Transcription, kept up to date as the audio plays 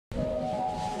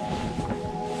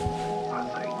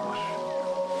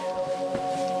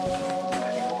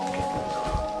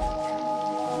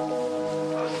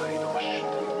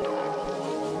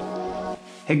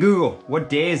Hey Google, what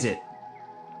day is it?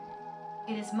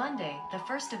 It is Monday, the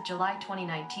 1st of July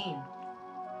 2019.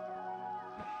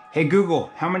 Hey Google,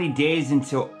 how many days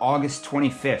until August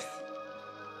 25th?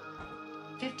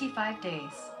 55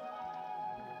 days.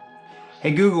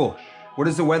 Hey Google, what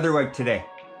is the weather like today?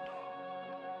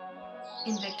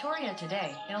 In Victoria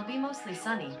today, it'll be mostly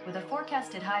sunny, with a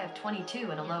forecasted high of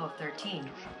 22 and a low of 13.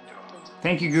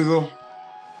 Thank you, Google.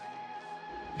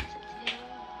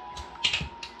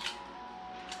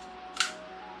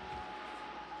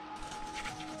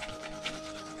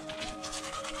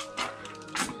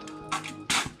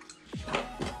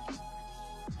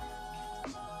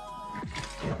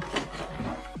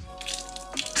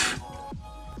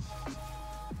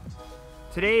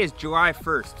 Today is July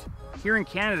 1st. Here in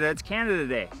Canada, it's Canada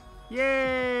Day.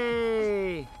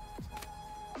 Yay!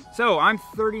 So, I'm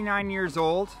 39 years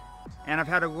old, and I've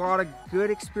had a lot of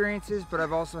good experiences, but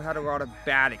I've also had a lot of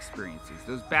bad experiences.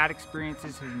 Those bad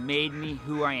experiences have made me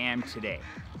who I am today.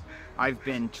 I've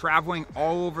been traveling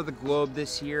all over the globe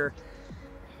this year,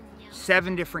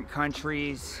 7 different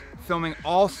countries, filming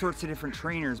all sorts of different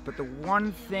trainers, but the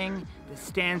one thing that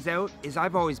stands out is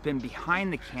I've always been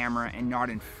behind the camera and not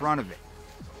in front of it.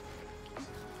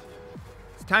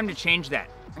 It's time to change that.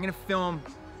 I'm gonna film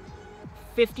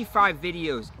 55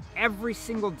 videos every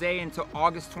single day until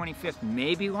August 25th,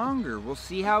 maybe longer. We'll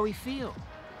see how we feel.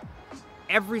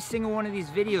 Every single one of these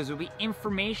videos will be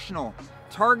informational,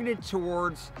 targeted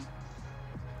towards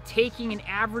taking an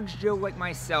average Joe like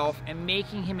myself and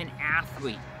making him an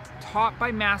athlete, taught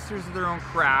by masters of their own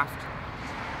craft,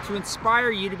 to inspire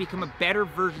you to become a better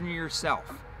version of yourself,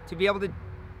 to be able to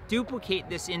duplicate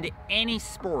this into any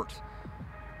sport.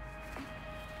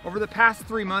 Over the past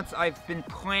 3 months, I've been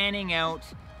planning out,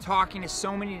 talking to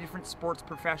so many different sports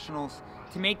professionals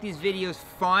to make these videos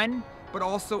fun, but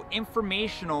also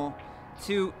informational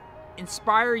to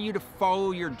inspire you to follow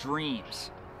your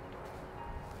dreams.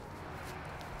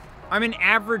 I'm an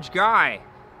average guy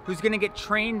who's gonna get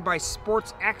trained by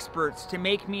sports experts to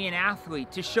make me an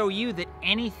athlete, to show you that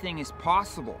anything is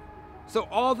possible. So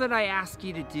all that I ask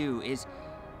you to do is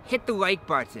hit the like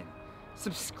button,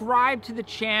 subscribe to the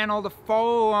channel to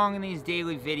follow along in these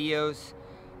daily videos,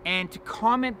 and to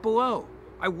comment below.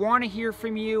 I want to hear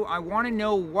from you. I want to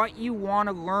know what you want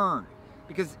to learn,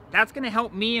 because that's going to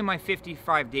help me in my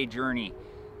 55-day journey.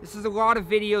 This is a lot of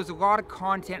videos, a lot of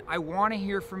content. I want to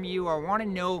hear from you. I want to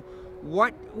know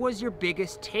what was your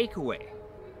biggest takeaway.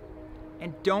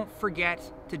 And don't forget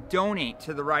to donate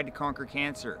to the Ride to Conquer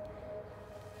Cancer.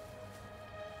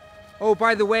 Oh,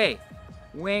 by the way,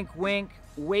 wink, wink,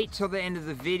 wait till the end of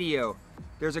the video.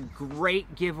 There's a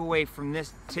great giveaway from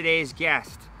today's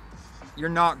guest. You're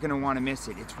not gonna wanna miss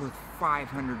it. It's worth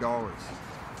 $500.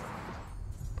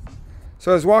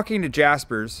 So I was walking to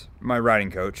Jasper's, my riding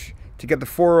coach, to get the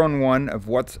 411 of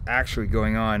what's actually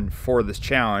going on for this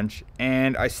challenge,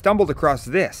 and I stumbled across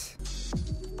this.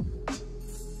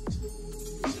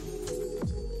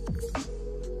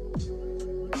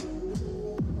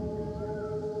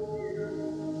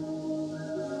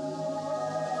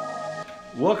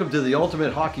 Welcome to the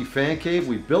Ultimate Hockey Fan Cave.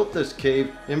 We built this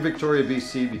cave in Victoria,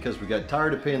 BC because we got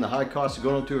tired of paying the high cost of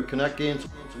going to a Connect game. So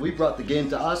we brought the game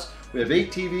to us. We have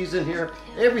 8 TVs in here.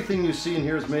 Everything you see in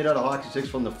here is made out of hockey sticks,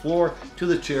 from the floor to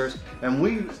the chairs. And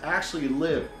we actually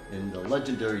live in the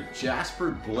legendary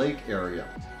Jasper Blake area.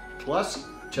 Plus,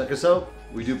 check us out,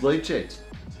 we do blade shades,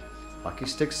 hockey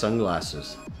stick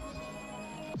sunglasses.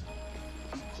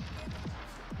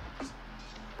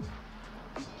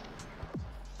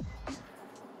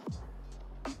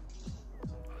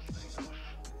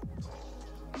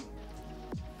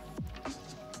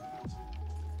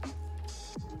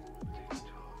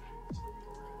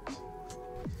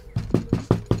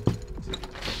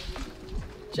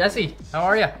 Jesse, how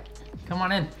are you? Come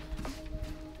on in.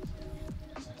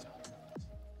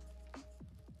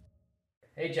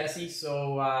 Hey Jesse,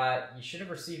 so you should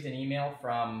have received an email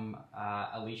from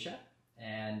Alicia,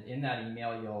 and in that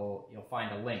email you'll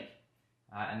find a link,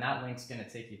 and that link's going to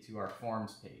take you to our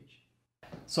forms page.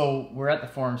 So we're at the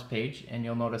forms page, and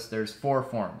you'll notice there's 4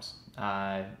 forms.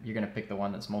 You're going to pick the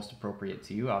one that's most appropriate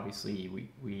to you. Obviously,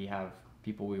 we have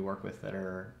people we work with that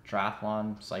are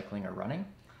triathlon, cycling, or running.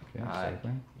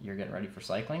 You're getting ready for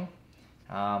cycling.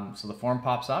 So the form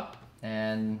pops up,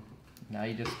 and now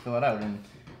you just fill it out. And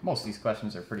most of these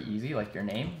questions are pretty easy, like your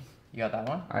name. You got that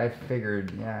one? I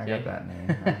figured, yeah, I got that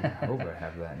name. I hope I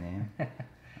have that name.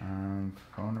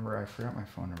 Phone number, I forgot my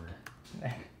phone number.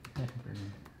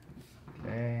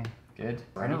 Okay. Good.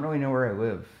 I don't really know where I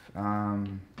live.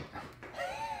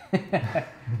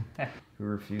 Who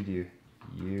reviewed you?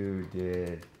 You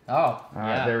did. Oh,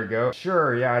 yeah. There we go.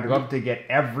 Sure, yeah, I'd love to get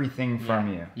everything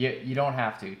from you. You don't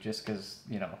have to, just because,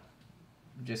 you know,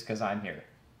 just because I'm here.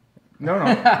 No,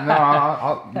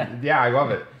 I'll yeah, I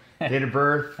love it. Date of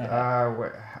birth,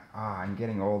 I'm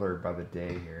getting older by the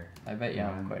day here. I bet you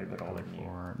I'm quite a bit older than you.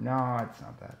 No, it's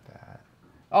not that bad.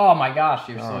 Oh my gosh,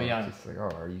 you're so young. It's just like,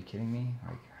 oh, are you kidding me?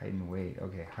 Like, height and weight.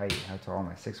 Okay, height. How tall am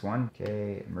I? 6'1".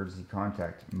 Okay, emergency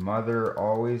contact. Mother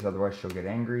always, otherwise she'll get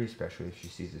angry, especially if she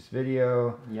sees this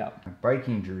video. Yep.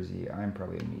 Biking jersey, I'm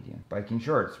probably a medium. Biking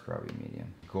shorts, probably a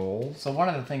medium. Goals. So one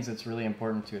of the things that's really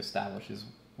important to establish is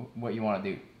what you want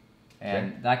to do.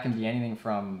 And that can be anything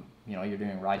from, you know, you're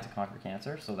doing Ride to Conquer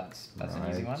Cancer, so that's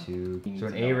an easy one. So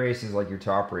an A race is like your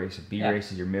top race, a B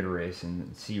race is your mid race,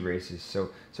 and C races. So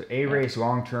A race,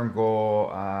 long-term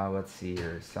goal, let's see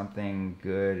here, something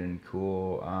good and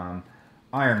cool.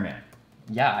 Ironman.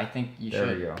 Yeah, I think you should.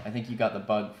 There we go. I think you got the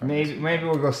bug from maybe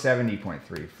we'll go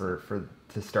 70.3 for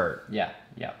to start. Yeah.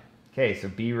 Okay, so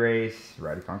B race,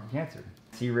 Ride to Conquer Cancer.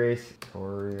 C race,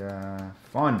 Victoria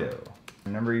Fondo. The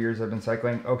number of years I've been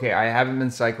cycling. Okay, I haven't been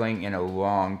cycling in a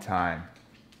long time.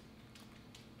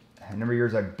 The number of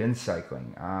years I've been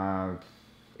cycling.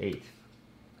 8.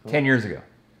 Cool. 10 years ago.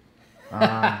 Do you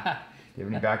have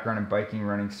any background in biking,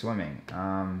 running, swimming?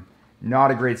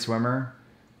 Not a great swimmer.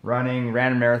 Running,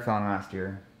 ran a marathon last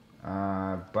year.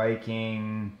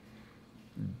 Biking,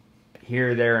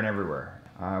 here, there, and everywhere.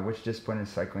 Which discipline is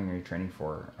cycling are you training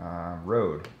for?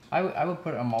 Road. I would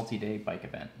put a multi-day bike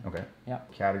event. Okay. Yeah.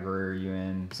 Category are you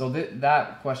in? So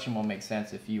that question will make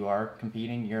sense if you are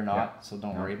competing. You're not, so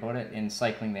don't worry about it. In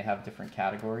cycling, they have different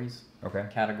categories. Okay.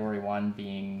 Category 1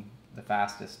 being the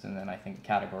fastest, and then I think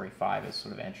Category 5 is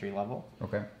sort of entry level.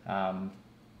 Okay. And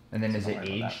then so is it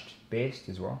age based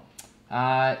as well?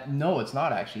 No, it's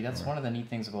not actually. That's one of the neat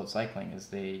things about cycling is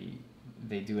they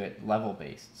do it level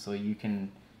based. So you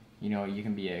can, you know, you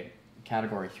can be a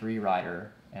Category 3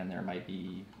 rider, and there might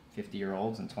be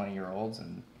 50-year-olds and 20-year-olds,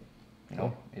 and you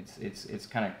know, it's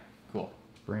kind of cool.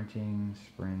 Sprinting,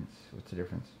 sprints. What's the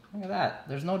difference? Look at that.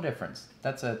 There's no difference.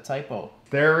 That's a typo.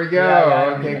 There we go.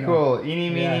 Yeah, okay, cool. Eeny,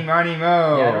 meeny, miny,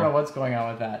 mo. Yeah, I don't know what's going on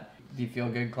with that. Do you feel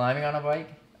good climbing on a bike?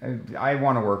 I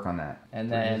want to work on that.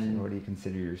 And then, what do you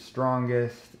consider your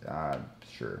strongest?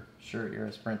 Sure. Sure, you're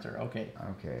a sprinter. Okay.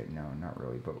 Okay, no, not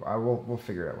really, but we'll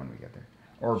figure it out when we get there.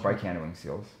 Or bike handling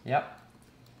skills. Yep.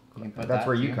 You can put That's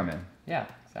where you come in. Yeah,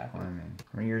 exactly. How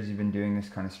many years have you been doing this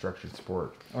kind of structured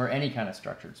sport? Or any kind of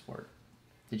structured sport.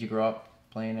 Did you grow up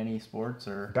playing any sports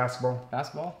or basketball?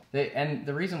 Basketball. And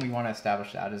the reason we want to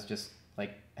establish that is just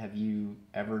like, have you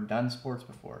ever done sports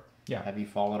before? Yeah. Have you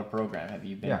followed a program? Have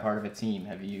you been part of a team?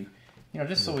 Have you, you know,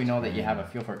 just so we know that you have a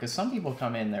feel for it. Because some people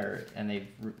come in there and they've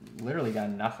literally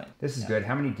done nothing. This is good.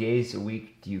 How many days a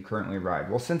week do you currently ride?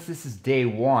 Well, since this is day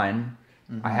 1,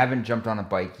 I haven't jumped on a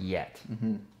bike yet.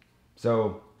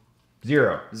 So,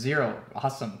 0. 0.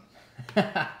 Awesome.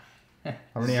 How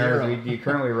many hours a week do you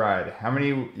currently ride? How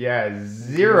many? Yeah,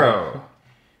 0.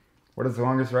 What is the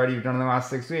longest ride you've done in the last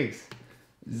 6 weeks?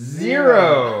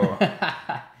 0.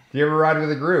 Do you ever ride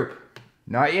with a group?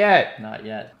 Not yet. Not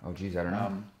yet. Oh, geez, I don't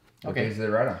know. What Okay. days do they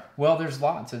ride on? Well, there's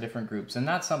lots of different groups, and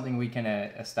that's something we can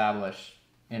establish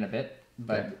in a bit.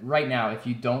 But right now, if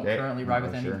you don't currently ride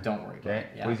with any, don't worry about it.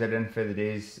 Yeah. Please identify the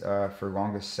days for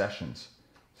longest sessions.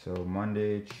 So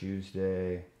Monday,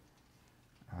 Tuesday,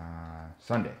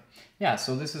 Sunday. Yeah,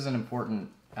 so this is an important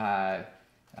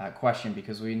question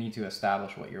because we need to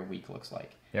establish what your week looks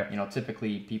like. Yeah. You know,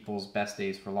 typically people's best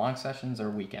days for long sessions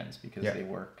are weekends because they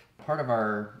work. Part of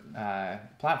our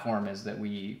platform is that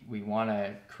we want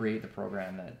to create the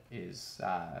program that is,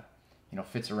 you know,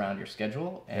 fits around your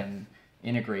schedule and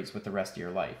integrates with the rest of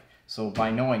your life. So by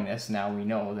knowing this, now we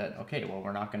know that, okay, well,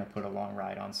 we're not going to put a long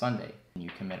ride on Sunday. Can you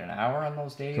commit an hour on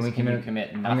those days? Can we commit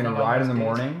nothing? I'm going to ride in the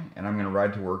morning, and I'm going to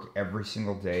ride to work every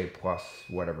single day plus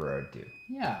whatever I do.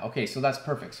 Yeah, okay, so that's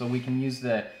perfect. So we can use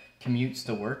the commutes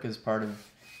to work as part of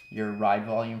your ride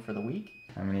volume for the week.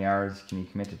 How many hours can you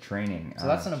commit to training? So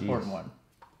that's an important one.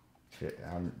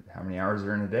 How many hours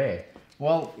are in a day?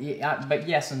 Well, yeah, but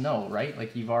yes and no, right?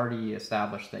 Like you've already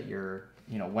established that you're,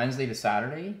 you know, Wednesday to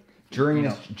Saturday. During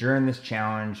this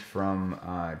challenge from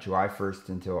July 1st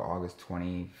until August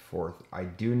 24th, I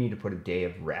do need to put a day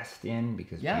of rest in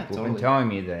because people have been telling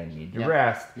me that I need to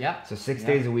rest. Yeah. So 6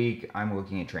 days a week, I'm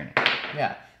looking at training.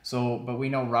 Yeah. So, but we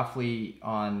know roughly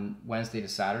on Wednesday to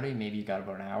Saturday, maybe you got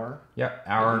about an hour. Yeah,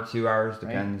 hour, 2 hours,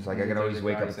 depends. Right? Like I could always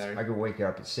wake up. I could wake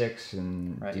up at 6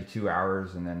 and do 2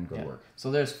 hours and then go to work.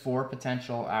 So there's 4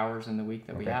 potential hours in the week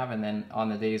that we have, and then on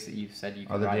the days that you've said you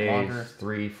can ride longer. Other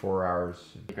days, 3-4 hours.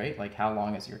 Great. Like how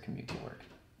long is your commute to work?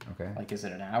 Okay. Like is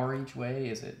it an hour each way?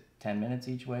 Is it 10 minutes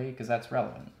each way? Because that's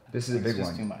relevant. This is a big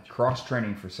just one. Too much. Cross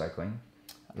training for cycling.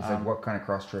 It's like what kind of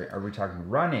cross training? Are we talking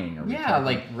running? Are we Yeah, talking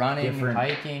like running, different...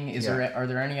 hiking. Are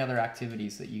there any other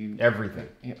activities that you? Everything.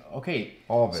 Okay.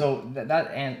 All of it. So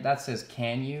that says,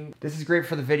 can you? This is great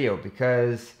for the video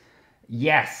because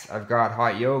yes, I've got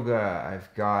hot yoga.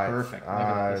 I've got Perfect.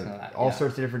 Listen to that. all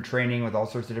sorts of different training with all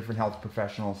sorts of different health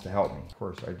professionals to help me. Of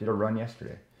course, I did a run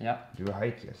yesterday. Yeah. Do a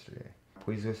hike yesterday.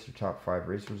 Please list your top 5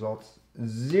 race results.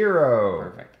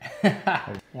 0.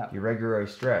 Perfect. Yeah. You regularly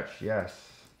stretch. Yes.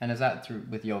 And is that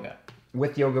with yoga?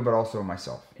 With yoga, but also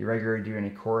myself. You regularly do any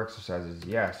core exercises?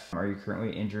 Yes. Are you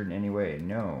currently injured in any way?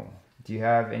 No. Do you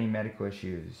have any medical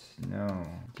issues? No.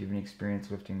 Do you have any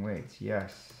experience lifting weights?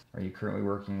 Yes. Are you currently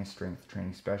working as a strength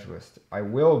training specialist? I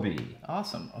will be.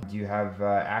 Awesome. Do you have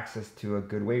access to a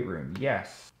good weight room?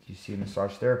 Yes. Do you see a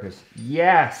massage therapist?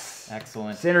 Yes.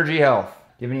 Excellent. Synergy Health.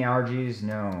 Do you have any allergies?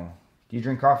 No. Do you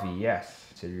drink coffee? Yes.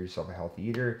 Consider yourself a healthy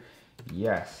eater?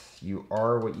 Yes. You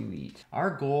are what you eat.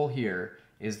 Our goal here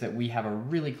is that we have a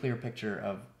really clear picture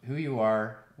of who you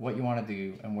are, what you want to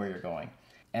do, and where you're going.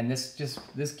 And this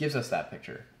gives us that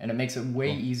picture, and it makes it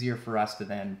way easier for us to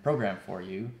then program for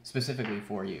you, specifically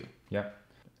for you. Yep.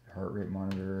 Heart rate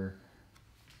monitor.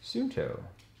 Suunto.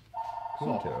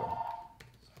 Cool. Suunto.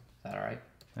 Is that all right?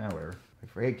 Whatever.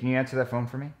 Hey, can you answer that phone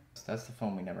for me? That's the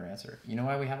phone we never answer. You know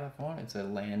why we have that phone? It's a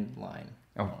landline.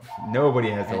 Oh, nobody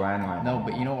has a landline. No,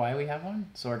 but you know why we have one?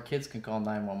 So our kids can call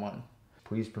 911.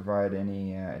 Please provide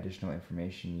any additional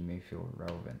information you may feel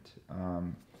relevant.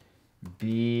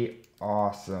 Be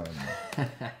awesome.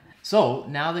 So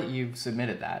now that you've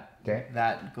submitted that, okay,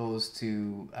 that goes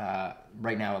to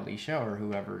right now Alicia or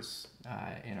whoever's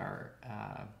in our.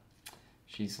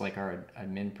 She's like our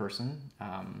admin person.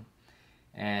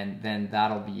 And then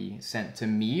that'll be sent to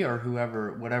me or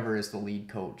whatever is the lead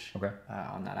coach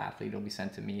on that athlete. It'll be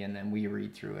sent to me, and then we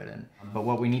read through it. But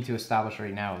what we need to establish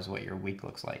right now is what your week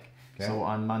looks like. Okay. So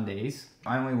on Mondays,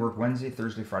 I only work Wednesday,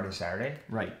 Thursday, Friday, Saturday.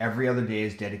 Right. Every other day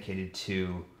is dedicated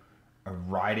to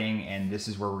riding, and this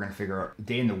is where we're going to figure out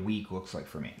day in the week looks like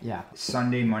for me. Yeah.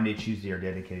 Sunday, Monday, Tuesday are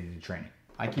dedicated to training.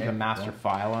 I keep a master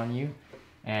file on you.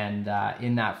 And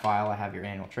in that file, I have your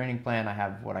annual training plan. I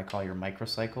have what I call your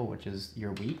microcycle, which is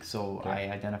your week. So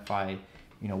I identify,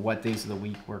 what days of the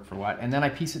week work for what, and then I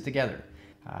piece it together.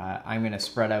 I'm going to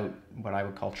spread out what I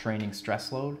would call training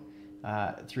stress load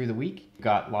through the week.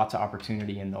 Got lots of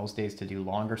opportunity in those days to do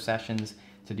longer sessions,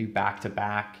 to do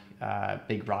back-to-back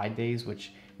big ride days,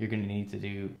 which you're going to need to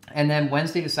do. And then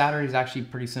Wednesday to Saturday is actually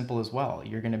pretty simple as well.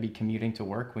 You're going to be commuting to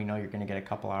work. We know you're going to get a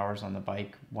couple hours on the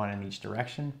bike, one in each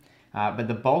direction. But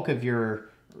the bulk of your,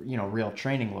 real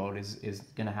training load is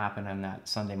going to happen in that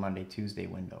Sunday, Monday, Tuesday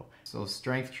window. So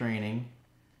strength training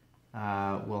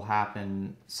will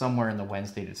happen somewhere in the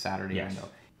Wednesday to Saturday window.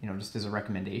 Just as a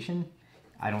recommendation,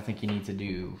 I don't think you need to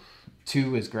do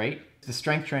 2 is great. The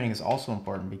strength training is also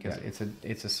important because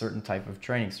it's a certain type of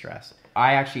training stress.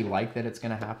 I actually like that it's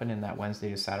going to happen in that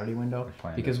Wednesday to Saturday window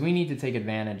because we need to take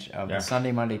advantage of the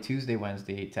Sunday, Monday, Tuesday,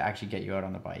 Wednesday to actually get you out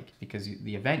on the bike, because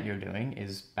the event you're doing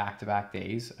is back-to-back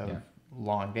days of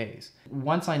long days.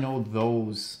 Once I know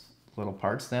those little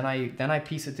parts, then I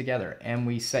piece it together and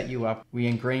we set you up. We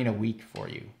ingrain a week for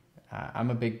you. I'm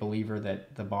a big believer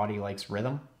that the body likes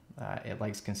rhythm. It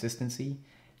likes consistency,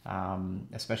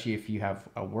 especially if you have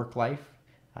a work life.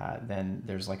 Then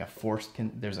there's like a forced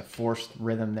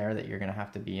rhythm there that you're going to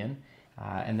have to be in.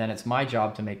 And then it's my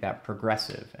job to make that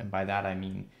progressive. And by that, I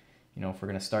mean, if we're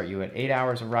going to start you at 8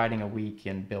 hours of riding a week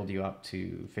and build you up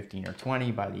to 15 or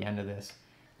 20 by the end of this.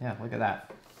 Yeah, look at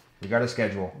that. We got a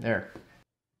schedule. There.